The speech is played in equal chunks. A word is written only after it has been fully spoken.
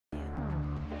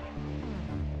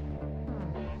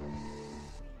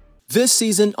This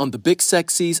season on the Big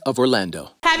Sexies of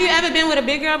Orlando. Have you ever been with a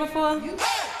big girl before?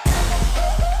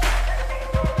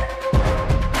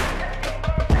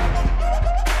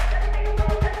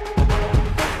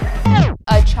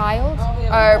 A child?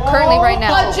 Or currently right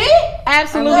now?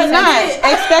 Absolutely not.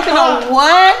 Expecting on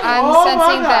what? I'm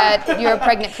sensing that you're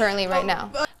pregnant currently right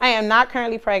now. I am not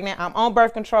currently pregnant. I'm on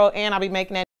birth control and I'll be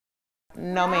making that.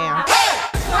 No, ma'am.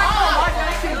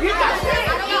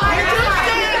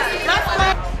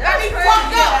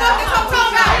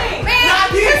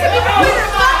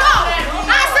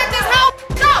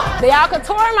 They all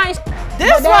couture my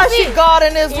This is why she got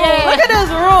in this room. Look at this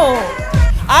room.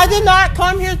 I did not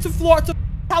come here to Florida, to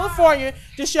California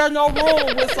to share no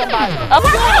room with somebody. Move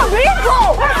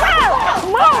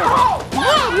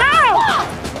now!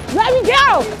 Let me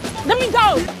go! Let me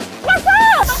go! What's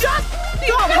up? Shut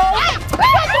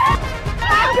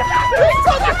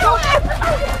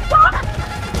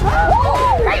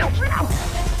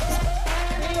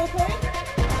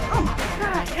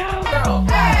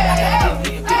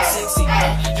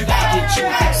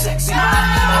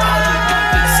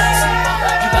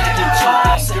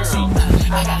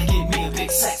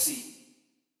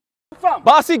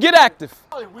Bossy, get active.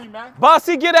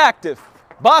 Bossy, get active.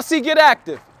 Bossy, get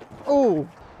active. Ooh.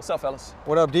 What's up, fellas?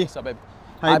 What up, D? What's up, baby?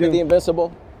 How you I've been doing? the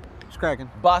Invincible. It's cracking.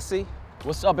 Bossy.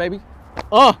 What's up, baby?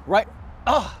 Right.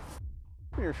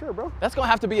 You're sure, bro? That's gonna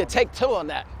have to be a take two on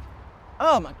that.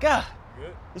 Oh my God.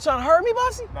 Good? You trying to hurt me,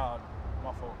 Bossy? Nah,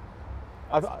 my fault.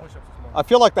 I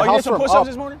feel like the Oh, you house did some from push-ups up.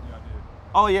 this morning? Yeah, I did.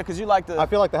 Oh yeah, cause you like the. I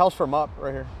feel like the house from up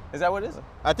right here. Is that what it is?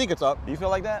 I think it's up. Do you feel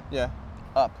like that? Yeah.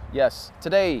 Up. Yes.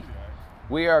 Today,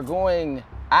 we are going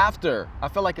after. I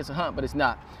feel like it's a hunt, but it's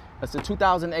not. It's the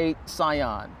 2008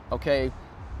 Scion. Okay.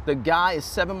 The guy is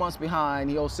 7 months behind.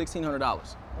 He owes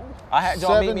 $1,600. I had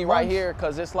y'all meet 7 me right months? here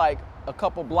because it's like a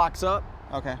couple blocks up.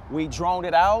 Okay. We droned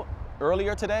it out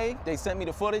earlier today. They sent me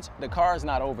the footage. The car is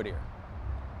not over there.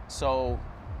 So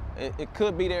it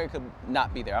could be there, it could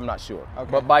not be there. I'm not sure.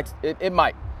 Okay. But it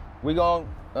might. We going,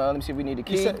 let me see if we need a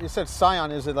key. You said Scion.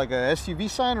 Is it like a SUV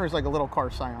Scion or is it like a little car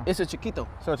Scion? It's a Chiquito.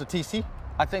 So it's a TC?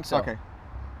 I think so. Okay.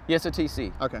 Yeah, it's a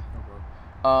TC. Okay.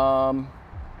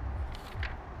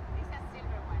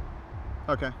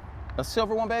 Okay. A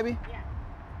silver one, baby? Yeah.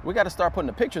 We got to start putting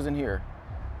the pictures in here.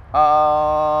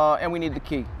 And we need the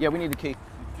key. Yeah, we need the key.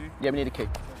 Yeah, we need the key.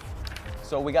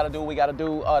 So we got to do what we got to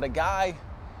do. The guy,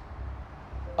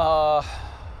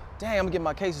 dang, I'm gonna get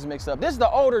my cases mixed up. This is the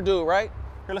older dude, right?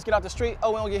 Here, let's get out the street.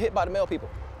 Oh, we don't get hit by the male people.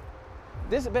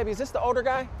 This, baby, is this the older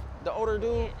guy? The older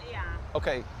dude? Yeah.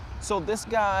 Okay, so this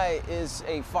guy is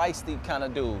a feisty kind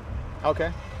of dude.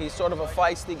 Okay. He's sort of a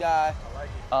feisty guy.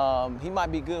 He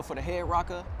might be good for the head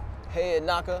rocker, head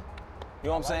knocker. You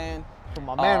know what I'm saying? For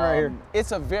my man right here.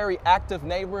 It's a very active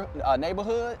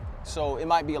neighborhood, so it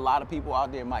might be a lot of people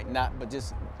out there, might not, but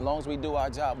just as long as we do our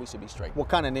job, we should be straight. What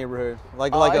kind of neighborhood?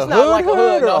 Like It's a not hood? like a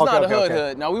hood. No, it's Okay, not a okay, hood okay.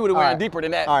 hood. No, we would have went deeper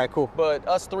than that. All right, cool. But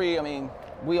us three, I mean,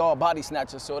 we all body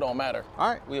snatchers, so it don't matter. All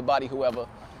right. We a body whoever.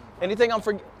 Anything I'm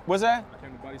forgetting? What's that? I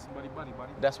came to body somebody, body.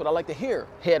 That's what I like to hear.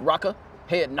 Head rocker,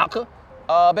 head knocker.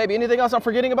 Baby, anything else I'm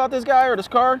forgetting about this guy or this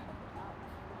car?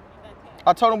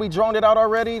 I told him we droned it out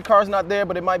already. Car's not there,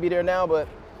 but it might be there now, but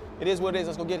it is what it is.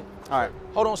 Let's go get it. All right.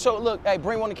 Hold on, show, look, hey,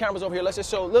 bring one of the cameras over here. Let's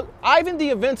just show, look, Ivan the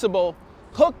Invincible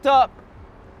hooked up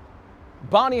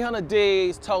Bonnie Hunter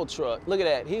D's tow truck. Look at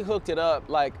that, he hooked it up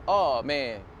like, oh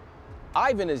man.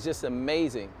 Ivan is just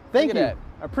amazing. Thank Look you. at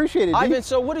that. I appreciate it, D. Ivan,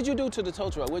 so what did you do to the tow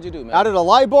truck? What'd you do, man? Added a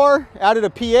light bar, added a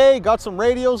PA, got some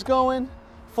radios going,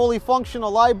 fully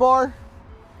functional light bar.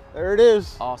 There it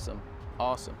is. Awesome,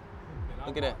 awesome.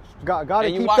 Look at that. Got to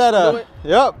And you keep watched that him do it?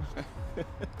 Yep.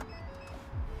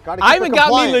 Got to keep Ivan it got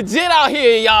me compliant. legit out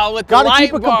here, y'all, with the Got to light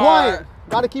keep it bar. compliant.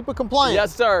 Got to keep it compliant.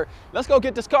 Yes, sir. Let's go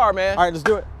get this car, man. All right, let's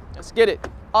do it. Let's get it.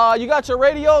 You got your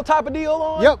radio type of deal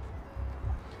on? Yep.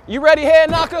 You ready, head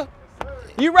knocker?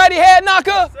 You ready, head knocker?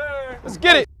 Yes, sir. Let's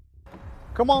get it.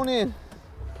 Come on in.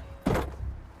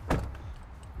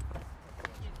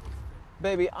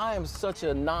 Baby, I am such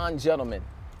a non-gentleman.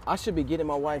 I should be getting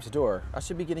my wife's door. I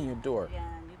should be getting your door. Yeah,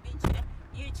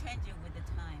 you change it with the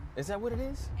time. Is that what it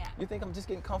is? Yeah. You think I'm just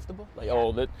getting comfortable? Like, oh,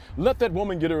 let that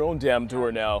woman get her own damn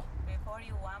door now. Before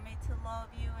you want me to love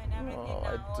you and everything, Oh,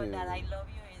 I now do. that I love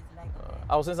you is like, okay.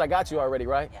 Oh, since I got you already,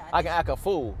 right? Yeah, I can act a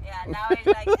fool. Yeah, now it's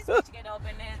like this bitch can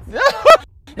open it.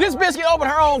 This bitch can open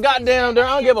her own goddamn door.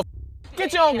 I don't give a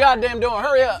Get your own goddamn door.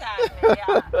 Hurry up. Exactly,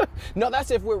 yeah. No,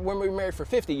 that's if when we're married for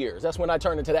 50 years. That's when I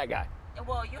turn into that guy.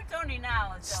 Well, you're turning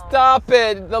now. So. Stop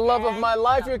it. The love of my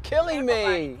life. You're killing me.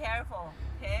 Buddy, careful.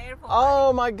 Careful.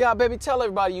 Oh, my God. Baby, tell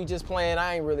everybody you just playing.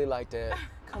 I ain't really like that.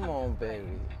 Come on, baby.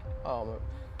 Oh,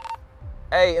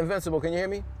 Hey, Invincible, can you hear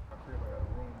me? My crib, I got a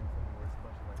room where it's a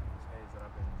bunch of like these haze that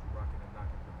I've been rocking and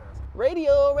knocking for the past.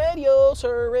 Radio,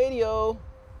 sir, radio.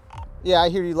 Yeah, I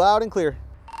hear you loud and clear.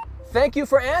 Thank you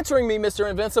for answering me, Mr.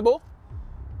 Invincible.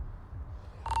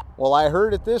 Well, I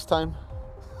heard it this time.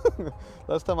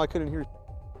 Last time I couldn't hear.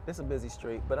 It's a busy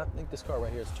street, but I think this car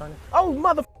right here is turning. Oh,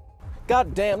 mother.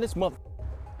 God damn, this mother.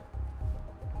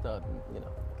 You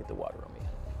know, get the water on me.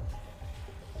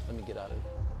 Let me get out of it.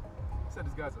 You said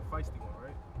this guy's a feisty one,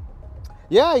 right?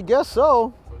 Yeah, I guess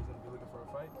so. So he's gonna be looking for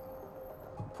a fight?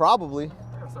 Probably.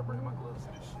 I gotta start bringing my gloves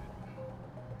to this shit.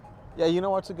 Yeah, you know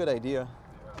what's a good idea?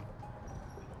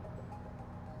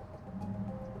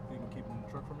 You can keep him in the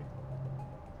truck for me?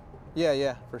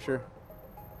 Yeah, for sure.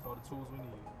 That's all the tools we need.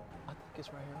 I think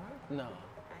it's right here, right? No. I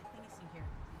think it's in here.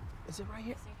 Is it right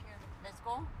here? It's in here. Let's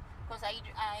go. Because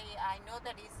I know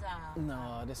that it's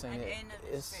No, this ain't at it. the end of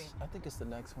the It's, street. I think it's the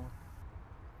next one.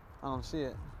 I don't see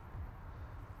it.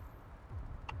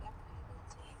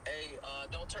 Hey,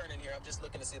 don't turn in here. I'm just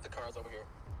looking to see if the car's over here.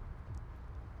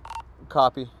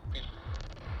 Copy.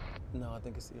 No, I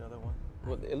think it's the other one.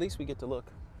 Well, at least we get to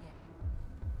look. Yeah.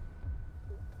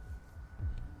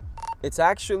 It's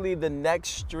actually the next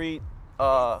street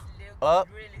up. Looks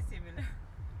really similar.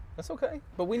 That's okay,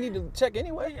 but we need to check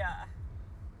anyway. Yeah.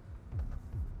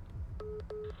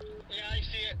 Yeah, I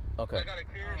see it. Okay. I got a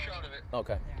clear shot of it.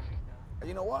 Okay. There we go.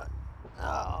 You know what?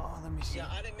 Oh, let me see. Yeah,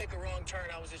 I didn't make a wrong turn.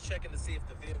 I was just checking to see if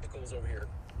the vehicle was over here.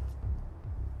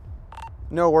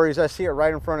 No worries. I see it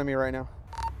right in front of me right now.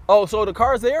 Oh, so the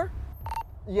car's there?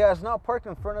 Yeah, it's not parked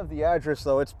in front of the address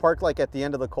though. It's parked like at the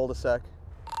end of the cul-de-sac.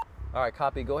 All right,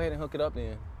 copy. Go ahead and hook it up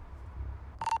then.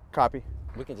 Copy.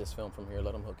 We can just film from here.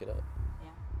 Let them hook it up.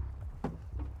 Yeah.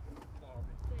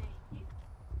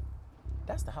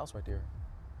 That's the house right there.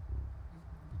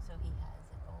 So he has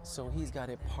it all. So the he's way got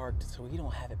to it the- parked. So he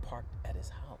don't have it parked at his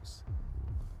house.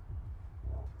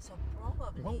 So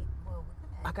probably, Well, well,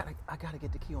 we're gonna. I gotta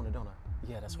get the key on it, don't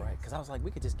I? Yeah, that's right. Cause I was like,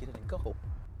 we could just get it and go.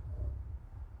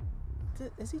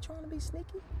 Is he trying to be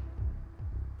sneaky?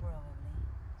 Probably.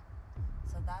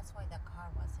 So that's why the car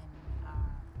wasn't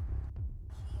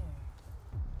here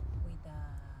with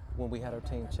the. When we had our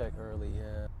team check early,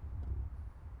 yeah.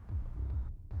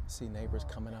 See neighbors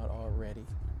coming out already.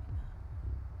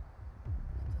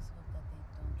 I just hope that they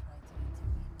don't try to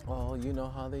intervene. Oh, you know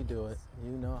how they do it.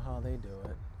 You know how they do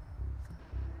it.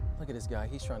 Look at this guy.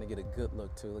 He's trying to get a good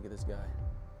look too. Look at this guy.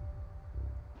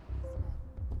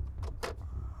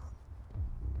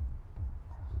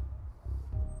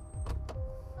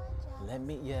 Let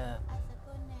me, yeah.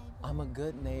 I'm a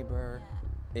good neighbor.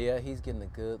 Yeah, he's getting a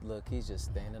good look. He's just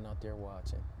standing out there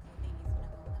watching. Do you think he's gonna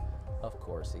go that way? Of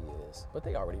course he is. But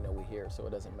they already know we're here, so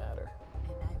it doesn't matter.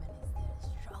 And Ivan is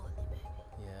there strolling, baby.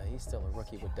 Yeah, he's still a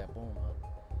rookie with that boom, huh?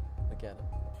 Look at him.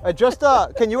 Adjust.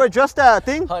 Can you adjust that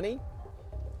thing? Honey,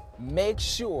 make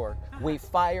sure we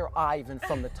fire Ivan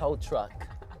from the tow truck.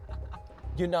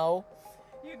 You know?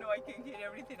 You know I can hear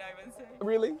everything Ivan says.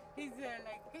 Really? He's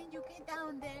like, can you get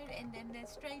down there and then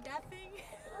straight that thing?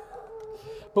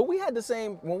 But we had the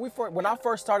same when I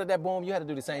first started that boom. You had to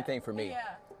do the same thing for me. Yeah.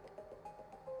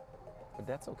 But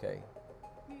that's okay.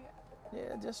 Yeah.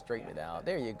 Yeah, just straighten it out.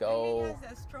 There you He go.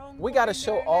 has a strong We got to boy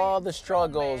show there, all like, the strong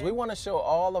struggles. man. We want to show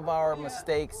all of our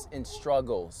mistakes and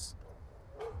struggles.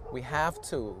 We have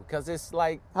to, because it's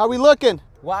like, How we looking?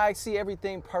 why I see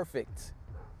everything perfect.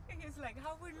 He's like,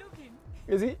 how we looking?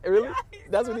 Is he really? Yeah, he's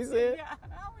That's what he talking, said. Yeah,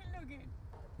 how we looking?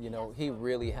 You know, he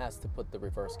really has to put the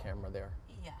reverse camera there.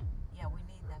 Yeah, yeah, we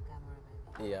need that camera,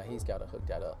 baby. Yeah, he's got to hook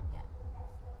that up.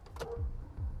 Yeah.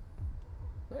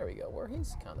 There we go. Where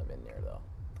he's kind of in there though.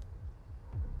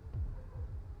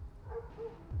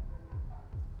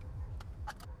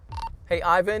 Hey,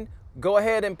 Ivan, go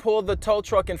ahead and pull the tow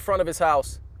truck in front of his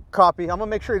house. Copy. I'm gonna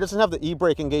make sure he doesn't have the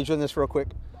e-brake engaged in this real quick.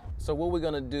 So what we're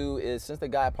gonna do is, since the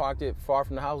guy parked it far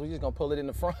from the house, we're just gonna pull it in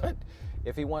the front.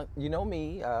 If he want, you know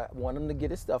me, I want him to get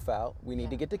his stuff out. We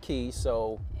need to get the key,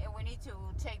 so. And we need to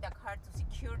take the car to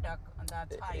secure that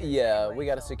tire. Yeah, anyway, we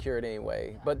gotta so- secure it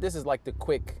anyway. But this is like the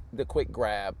quick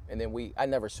grab, and then I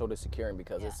never show the securing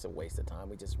because it's a waste of time.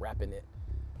 We just wrapping it.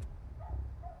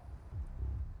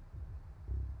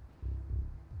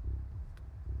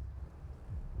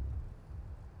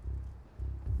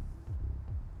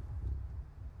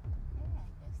 Yeah, I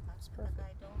guess that's the guy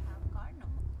don't have car no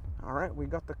more. All right, we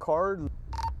got the card.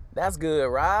 That's good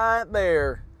right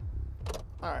there.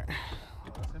 All right.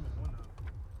 That's him in one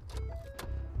of them.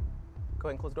 Go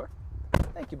ahead and close the door.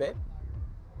 Thank you, babe.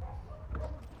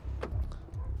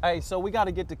 Hey, so we got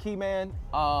to get the key, man.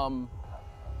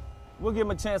 We'll give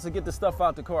him a chance to get the stuff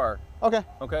out the car. Okay.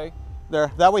 Okay?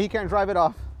 There. That way he can't drive it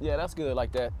off. Yeah, that's good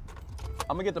like that.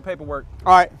 I'm gonna get the paperwork.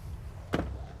 All right.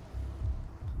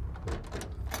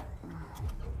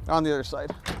 On the other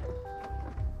side.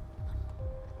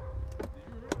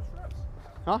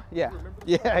 Huh? Yeah.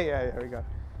 Yeah, we got it.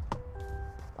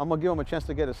 I'm gonna give him a chance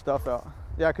to get his stuff out.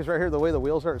 Yeah, because right here, the way the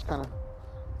wheels are, it's kind of,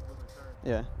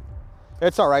 yeah.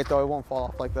 It's all right, though. It won't fall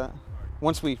off like that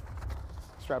once we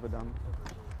strap it down.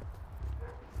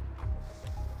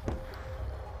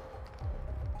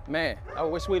 Man, I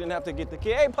wish we didn't have to get the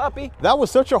key. Hey, puppy. That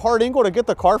was such a hard angle to get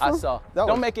the car from. I saw. That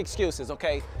Don't was... make excuses,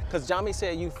 okay? Because Johnny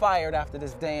said you fired after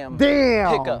this damn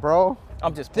Damn, bro.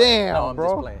 I'm just playing. Damn, no, I'm bro.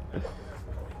 just playing.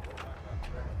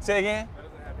 Say again?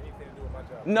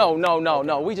 No.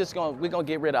 We're gonna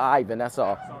get rid of Ivan. That's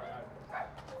all.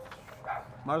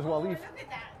 Might as well leave. Look at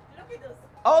that. Look at those.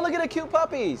 Oh, look at the cute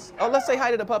puppies. Oh, let's say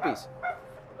hi to the puppies.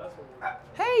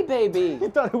 Hey, baby. You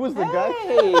thought it was the guy?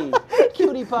 Hey,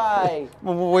 cutie pie.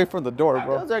 Move away from the door,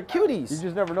 bro. Those are cuties. You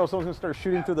just never know. Someone's gonna start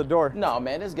shooting through the door. No,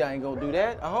 man, this guy ain't gonna do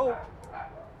that. I hope.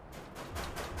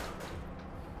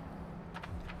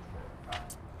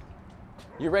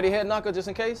 You ready, head knocker, just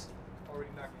in case? Already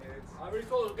knocking heads. I already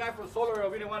told this guy from Solar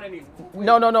we didn't want any.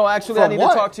 No. Actually, I need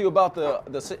what? to talk to you about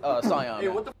the Scion. Hey,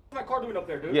 what the f is my car doing up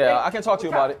there, dude? Yeah, Hey, I can talk to you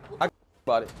about it. I can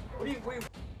about it. What are you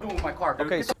doing with my car, dude?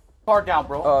 Okay, Get so- the car down,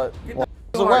 bro. Get the There's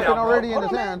a car weapon down, bro. already in Hold his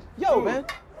on, man. hand. Yo, man,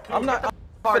 I'm not Car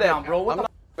for that. down, bro. What I'm the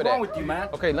not for f wrong that. with you, man?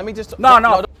 Okay, let me just. No,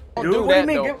 don't dude, do what do that you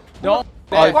mean? though. Don't.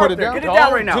 Oh, you Car put it there. down? Get it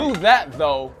down right now. Don't do that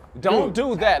though. Don't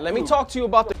do that. Let me talk to you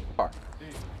about the car.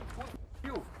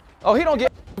 Oh, he don't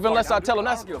get unless I tell him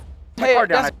that's head.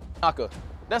 That's knocker.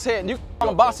 That's head. You call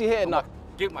him bossy head knocker.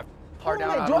 Get my car down.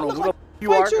 man, I do I don't know look who like the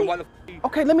you are fight you? and why the f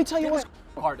Okay, let me tell you what's.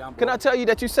 car down, bro. Can I tell you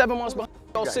that you 7 months behind?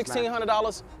 You owe guys, man.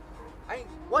 $1,600. I ain't,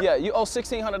 what? Yeah, you owe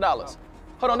 $1,600.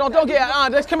 Hold on, don't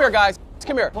get. Come here, guys.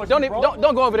 Come here.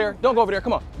 Don't go over there. Don't go over there.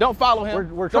 Come on. Don't follow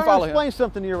him. We're don't trying follow to explain him.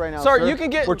 something to you right now, Sir, sir. you can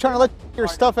get. We're trying to let your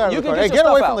stuff out of You the can car. get Hey, your get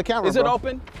away stuff from out. the camera, Is it bro.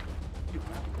 open?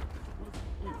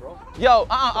 Yo,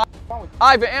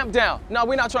 Ivan, amp down. No,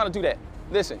 we're not trying to do that.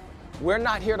 Listen, we're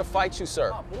not here to fight you,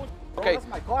 sir. Okay, that's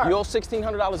my car. you owe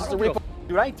 $1,600. It's a repo.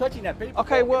 Dude, I ain't touching that paper.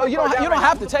 Okay, well, you don't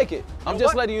have to take it. I'm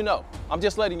just what? letting you know. I'm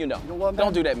just letting you know. know what, man?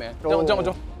 Don't do that, man. Don't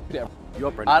do that. You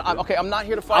up right now? Okay, I'm not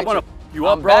here to fight I'm gonna you. you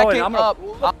up, I'm bro, backing and I'm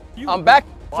gonna up. I'm back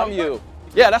from you.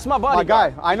 Yeah, that's my My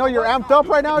bodyguard. guy, I know you're amped up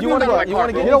right now, You dude, wanna but get- you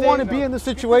wanna get you don't want to anything? be in this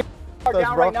situation with us,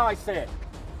 down bro. right now, I said.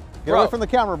 Get Bro. away from the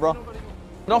camera, bro.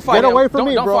 Don't fight Get him. away from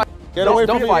me, Don't bro. fight. Get away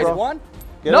Don't from me, fight bro. him. One?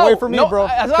 Get away from me, bro.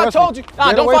 As I Trust told me. you, Get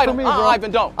don't away fight from him. me, bro.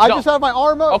 Ivan, don't. I just have my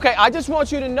arm up. Okay, I just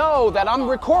want you to know that I'm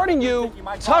recording you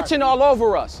touching all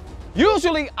over us.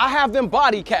 Usually, I have them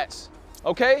body cats.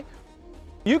 Okay,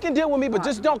 you can deal with me, but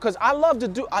just don't, cause I love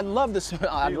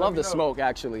the smoke.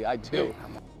 Actually, I do.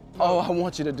 Oh, I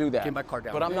want you to do that. Get my car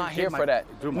down. But I'm not Get here my- for that.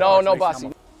 Dude, my No, car's no, racing. bossy.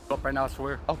 I'm up right now, I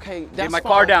swear. Okay, that's Get my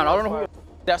fine. car down. I don't know who.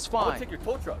 That's I'll fine. take your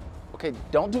tow truck. Okay,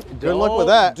 don't do. Good luck with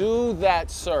that. Do that,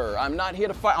 sir. I'm not here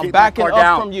to fight. I'm Get my backing car up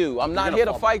down. from you. I'm You're not gonna here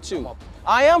to fall fight back. you. Come on.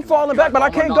 I am falling back, but I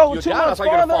can't go You're too down, much that's why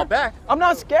you're gonna farther. fall back. I'm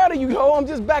not scared of you, yo. I'm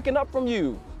just backing up from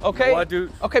you. Okay. You know what,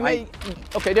 dude? Okay, man.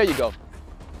 Okay, there you go.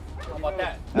 How about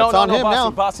that? That's on him bossy,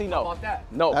 now. bossy, no. How about that?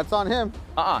 No. That's on him.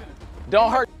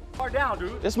 Don't hurt. Car down,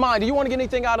 dude. It's mine. Do you want to get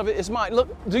anything out of it? It's mine. Look,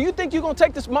 do you think you're gonna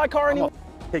take my car I'm anywhere?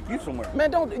 gonna take you somewhere.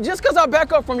 Man, don't. Just because I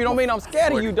back up from you don't mean I'm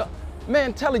scared of you, dog.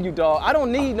 Man, telling you, dog. I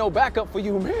don't need no backup for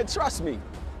you, man. Trust me.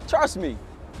 Trust me.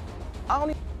 I don't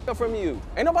need backup from you.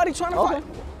 Ain't nobody trying to fight.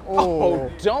 Oh,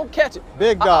 don't catch it.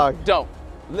 Big dog. Don't.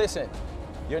 Listen.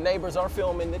 Your neighbors are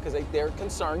filming because they're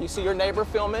concerned. You see your neighbor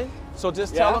filming, so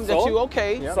just tell them that you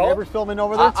okay. Yeah, So? neighbors filming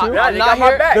over there too. Yeah, I'm they not got my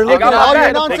here- back. They're They looking got at my all your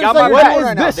back. nonsense They got that my you're back. doing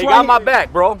right now. They got my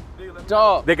back, bro.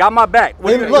 Dog. They got my back.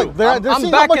 What are you Look, gonna do? they're I'm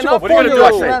seeing how much backing of a up What are you fool gonna you do? are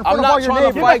I said, in front I'm of all not your trying to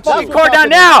neighbors. fight Get you. the car down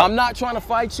now. I'm not trying to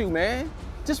fight you, man.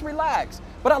 Just relax.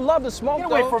 But I love the smoke, Get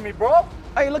though. away from me, bro.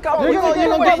 Hey, look out. You're You're gonna get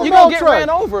gonna away get, from you the gonna get truck. ran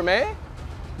over, man.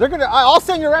 They're gonna. I'll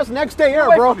send your ass next day air,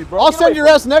 away bro. from me, bro. I'll Get send away your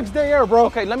from ass next day air, bro.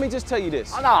 Okay, let me just tell you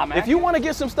this. Nah, man. If you want to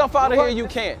get some stuff out of here, you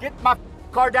can. Get my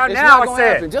car down It's now, not I gonna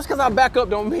said. happen. Just because I back up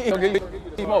don't mean you'll get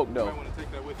smoke, though. want to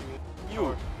take that with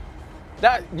you.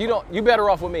 That you don't. You better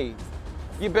off with me.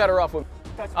 You better off with.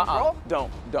 Touch me, bro.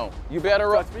 Don't. You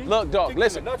better off. Touch me? Look, dog. Kick me in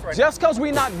Listen. the nuts right Just because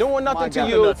we not doing My nothing to guy.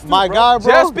 you. My guy,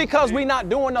 bro. Just because we not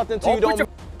doing nothing to you Don't put don't.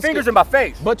 your fingers in my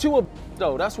face. But you a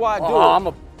though. That's why I do Oh, it. I'm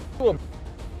a.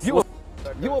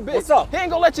 You a bitch. What's up? He ain't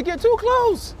gonna let you get too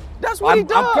close. That's what he I'm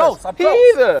does. close, I'm he close.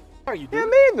 either. Are you, Him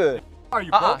dude? either. Are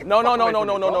you, bro? Get the No. fuck away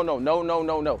from me,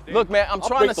 bro. No. Look, man, I'm I'll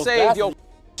trying to break those save glasses. your Oh,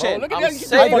 chin. look at I'm that.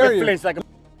 saving dare your you. Feelings like a.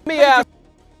 me ass.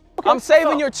 I'm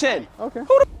saving your chin. Okay. Who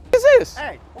the f is this?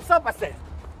 Hey, what's up? I said.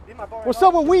 Leave my bar What's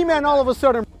alone. up with Wee Man all of a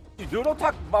sudden? You do don't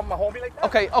talk about my homie like that.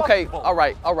 Okay, okay, all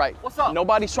right. What's up?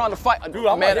 Nobody's trying to fight. Dude,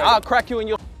 I'm man, not I'll crack you in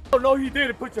your. Oh, no, he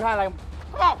didn't put your hand like,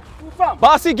 come on, what's up?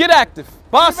 Bossy, get active.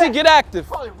 Bossy, get active.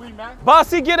 Probably we, man.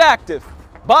 Bossy, get active.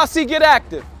 Bossy, get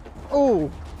active.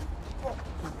 Ooh.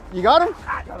 You got him?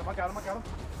 I got him.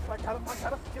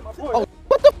 Get my boy. Oh,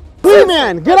 what the? Wee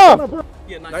man, get up.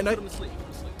 Yeah, nice. Put him to sleep.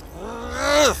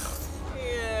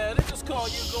 Yeah, they just call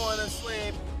you going to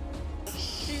sleep.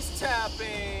 He's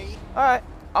tapping. All right,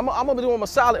 I'm gonna do him a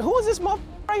solid. Who is this motherfucker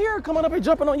right here coming up and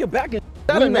jumping on your back? Is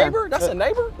that a neighbor? That's a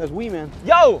neighbor? That's Wee man.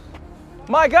 Yo,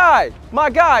 my guy,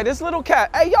 this little cat.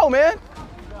 Hey, yo, man.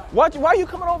 Why are you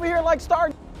coming over here like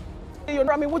starting?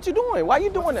 I mean, what you doing? Why you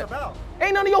doing that?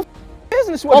 Ain't none of your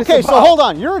business what Okay, it's so about. hold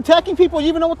on. You're attacking people. You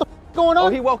even know what the going on? Oh,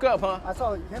 he woke up, huh? I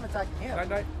saw him attacking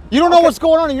him. You don't know what's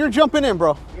going on and you're jumping in,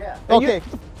 bro. Yeah. Okay,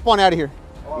 get the on out of here.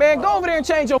 Man, go over there and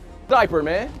change your diaper,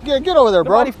 man. Get over there,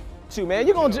 bro. Nobody you, man.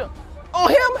 You gonna jump on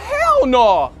him? Hell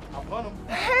no. I'll punt him.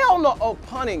 Hell no. Oh,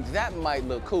 punting, that might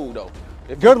look cool though.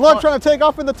 If Good you luck punt- trying to take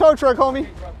off in the tow truck, homie.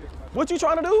 What you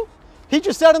trying to do? He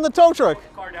just sat in the tow truck.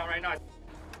 Car down right now.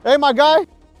 Hey, my guy, you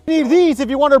need these if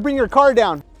you want to bring your car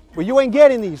down. But you ain't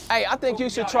getting these. Hey, I think you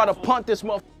should try to punt this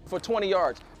motherfucker for 20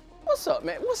 yards. What's up,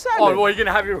 man? What's Oh, happening? well, you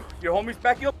gonna have your homies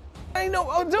back you up? Ain't no,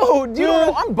 oh, dude, you don't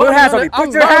know. I'm Put your hands on me.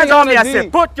 Put your hands on me. I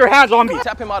said, put your hands on me.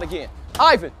 Tap him out again.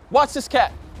 Ivan, watch this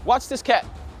cat. Watch this cat.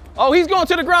 Oh, he's going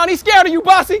to the ground. He's scared of you,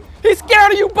 Bossy. He's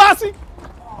scared of you, Bossy.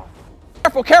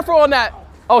 Careful on that.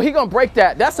 Oh, he gonna break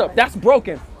that. That's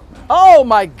broken. Oh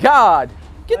my God.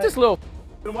 Get this little.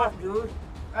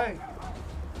 Hey.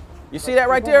 You see that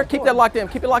right there? Keep that locked in.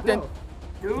 Keep it locked in.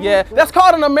 Yeah, that's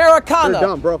called an Americana. You're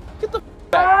dumb, bro. Get the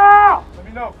back. Let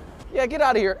me know. Yeah, get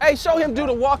out of here. Hey, show him do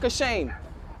the walk of shame.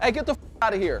 Hey, get the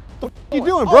out of here. What you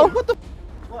doing, bro? Oh, what the?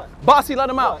 Bossy, let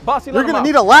him out. Bossy, let You're him out. gonna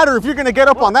need a ladder if you're gonna get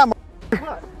up on that.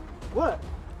 What?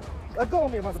 Let go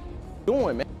of me, mother.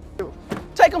 Doing, man.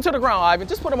 Take him to the ground, Ivan.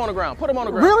 Just put him on the ground. Put him on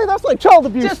the ground. Really? That's like child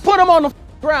abuse. Just put him on the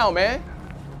ground, man.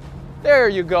 There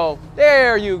you go.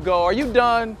 There you go. Are you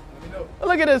done?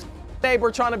 Look at this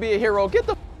neighbor trying to be a hero. Get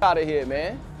the out of here,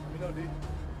 man.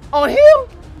 On him?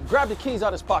 Grab the keys out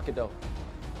of his pocket, though.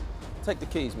 Take the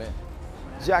keys, man.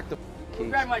 Jack the keys.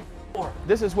 Grab my door.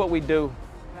 This is what we do.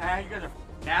 Man, you guys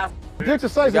are ass. Dick the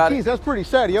size of keys. That's pretty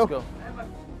sad, yo. Let's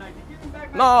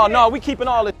go. No, we keeping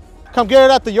all this. Come get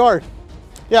it at the yard.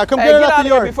 Yeah, come Hey, get it get at out the of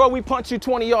here yard. before we punch you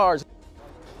 20 yards.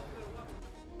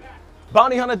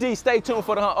 Bounty Hunter D, stay tuned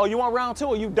for the hunt. Oh, you want round two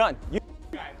or you done?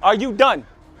 Are you done?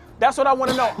 That's what I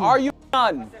want to know. Are you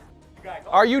done?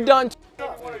 Are you done?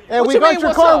 Hey, What we you got mean, your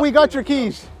what's car, up? we got your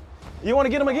keys. You want to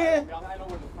get them again?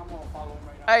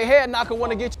 Hey, head knocker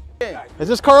want to get you in. Is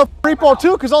this car up repo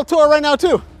too? Because I'll tow it right now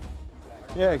too.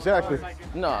 Yeah, exactly.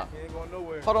 Nah.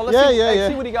 Hold on, let's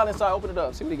see what he got inside. Open it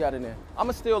up. See what he got in there.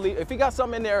 I'ma still leave. If he got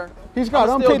something in there, He's got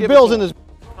I'ma still unpaid give it bills to in him.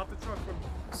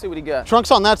 his See what he got.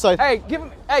 trunks on that side. Hey, give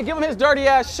him his dirty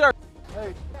ass shirt.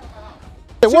 Hey,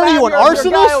 what are you, an Your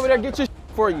guy over arsonist? there get your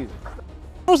for you.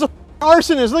 Who's a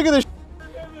arsonist? Look at this.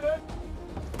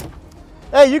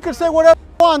 Hey, you can say whatever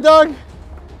you want, dog.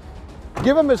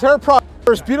 Give him his hair prop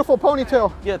for his beautiful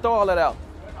ponytail. Yeah, throw all that out.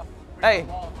 Hey,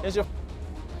 here's your.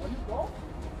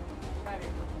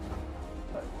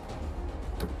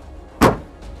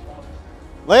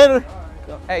 Later.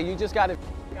 Hey, you just got it.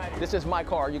 This is my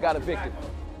car. You got evicted.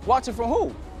 Watch it from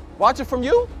who? Watch it from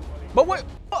you? But what?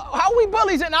 How we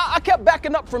bullies? And I kept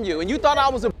backing up from you, and you thought I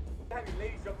was a.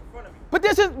 But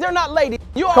they're not ladies.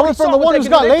 You already Coming from saw the what one they who's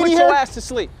can do. got They lady put your hair? ass to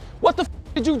sleep. What the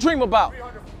did you dream about?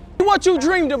 What you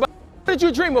dreamed about? What did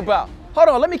you dream about? Hold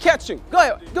on, let me catch you. Go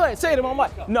ahead, say it in my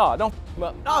mic. No, don't.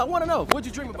 No, I want to know. What'd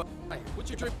you dream about? What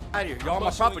you dream? Out of here. You're on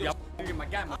my property. I'll get my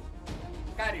guy. Out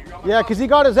of here. You're on my Yeah, because he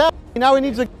got his ass. Now he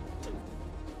needs a.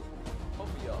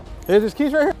 Here's his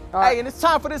keys right here. All Hey, right. and it's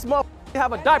time for this motherfucker to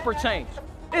have a diaper change.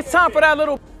 It's time for that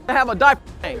little to have a diaper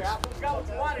change.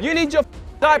 You need your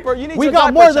diaper. You need We your got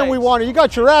diaper more than change. we wanted. You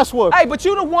got your ass whooped. Hey, but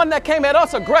you the one that came at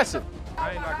us aggressive.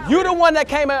 You the one that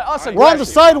came at us aggressive. We're on the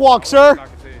sidewalk, sir.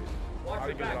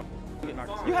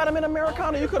 You had him in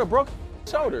Americana. You could have broke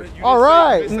his shoulder. All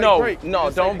right. No,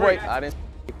 don't break. I didn't.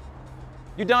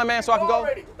 You done, man? So I can go?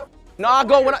 No, I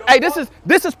go when I. Hey, this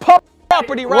is public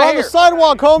property We're right on here. the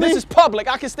sidewalk, homie. This is public.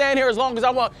 I can stand here as long as I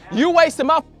want. You wasting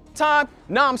my time.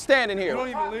 Now I'm standing here. You don't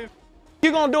even live. What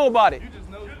you gonna do about it? You just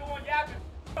know.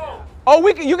 Oh,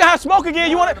 you can have smoke again.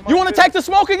 You want to take the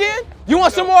smoke again? You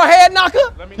want some more head knocker?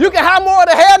 You can have more of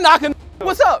the head knocker.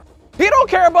 What's up? He don't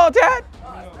care about that.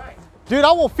 Dude,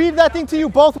 I will feed that thing to you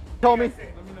both, homie.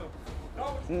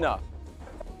 No.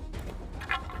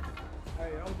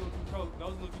 Hey, don't look too close.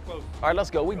 Don't look too close. All right, let's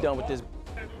go. We done with this.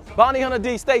 Bounty Hunter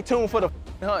D, stay tuned for the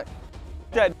hunt.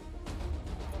 That.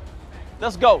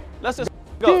 Let's go. Let's just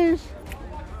go. Jeez.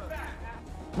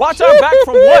 Watch our back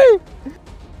from what?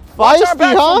 Watch our Feisty,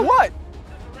 back huh? from what?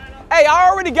 Hey, I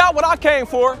already got what I came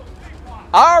for.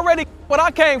 I already got what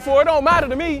I came for. It don't matter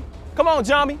to me. Come on,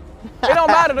 Johnny. It don't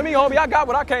matter to me, homie. I got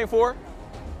what I came for.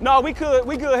 No, we good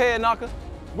head knocker.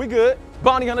 We good.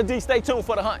 Bonnie Hunter D, stay tuned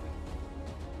for the hunt.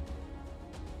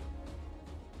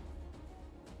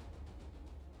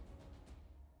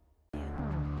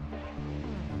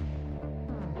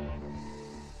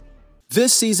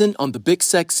 This season on the Big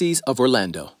Sexies of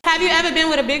Orlando. Have you ever been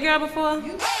with a big girl before?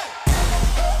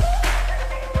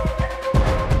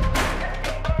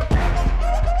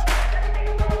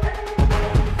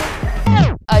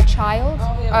 A child?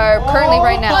 Or currently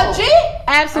right now?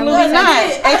 Absolutely not.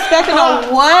 Expecting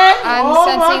a what? I'm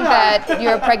sensing that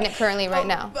you're pregnant currently right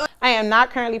now. I am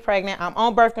not currently pregnant. I'm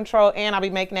on birth control and I'll be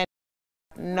making that.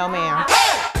 No, ma'am.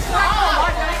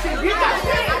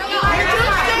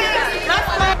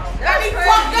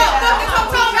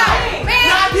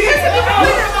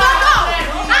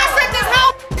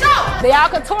 They all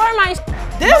couture my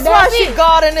This why she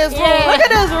got in this room. Look at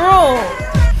this room.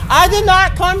 I did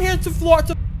not come here to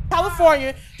Florida,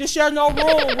 California, to share no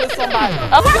room with somebody.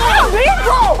 What's up,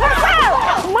 people? What's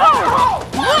up?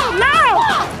 Move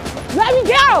now. Let me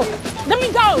go. Let me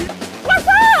go. What's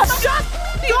up? Shut up,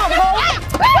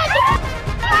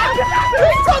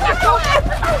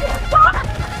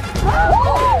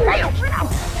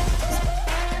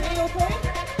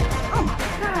 Oh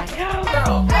my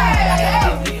God, yo.